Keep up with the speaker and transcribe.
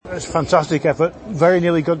It's a fantastic effort. Very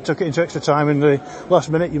nearly took it into extra time in the last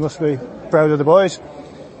minute. You must be proud of the boys.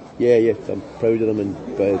 Yeah, I'm proud of them,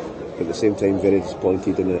 but at the same time very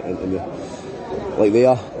disappointed like they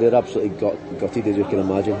are. They're absolutely gutted, as you can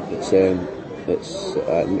imagine. It's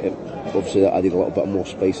obviously that added a little bit more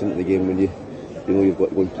spice into the game when you know you've got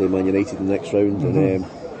to go and play Man United in the next round. And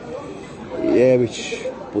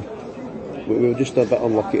we were just a bit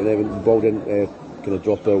unlucky, and the ball didn't kind of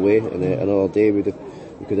drop our way. And another day we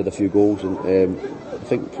could have had a few goals, and I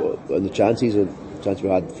think on the chances we had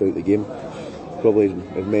throughout the game, probably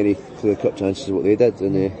as many clear-cut chances as what they did,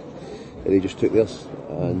 and they just took theirs.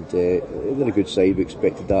 And they're a good side. We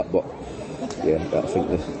expected that, but yeah, I think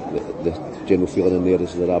the general feeling in there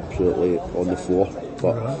is they're absolutely on the floor.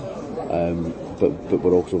 But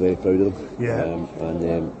we're also very proud of them.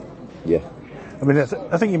 Yeah. I mean,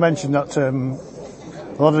 I think you mentioned that a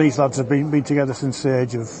lot of these lads have been together since the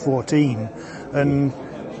age of 14, and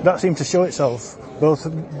that seemed to show itself both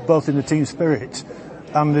in the team spirit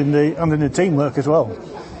and in the teamwork as well.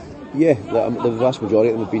 Yeah, the vast majority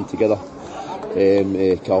of them have been together.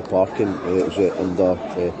 Carl Parkin, was under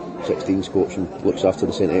 16s coach and looks after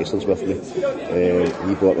the St Excellence with me.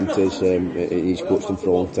 He brought them to us. He's coached them for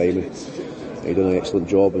a long time, and he's done an excellent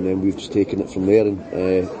job. And then we've just taken it from there. And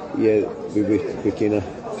we kind of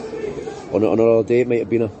on another day it might have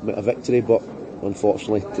been a victory, but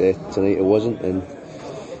unfortunately tonight it wasn't. And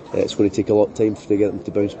it's going to take a lot of time to get them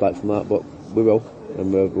to bounce back from that, but we will,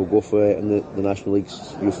 and we'll go for it in the National League's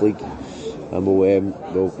Youth League. And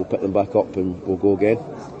we'll pick them back up and we'll go again.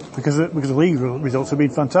 Because the league results have been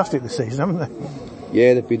fantastic this season, haven't they?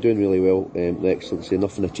 Yeah, they've been doing really well. The Excellency,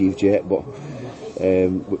 nothing achieved yet, but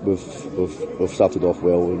we've started off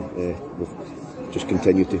well, and we've just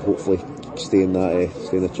continued to hopefully stay in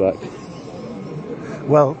the track.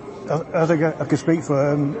 Well, I think I can speak for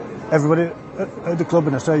everybody at the club,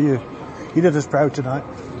 and I say you did us proud tonight.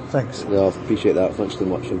 Thanks. Yeah, I appreciate that. Thanks so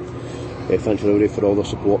much. And thanks everybody for all the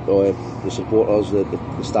support, the supporters,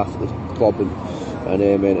 the staff at the club, and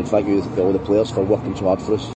thank you to all the players for working so hard for us.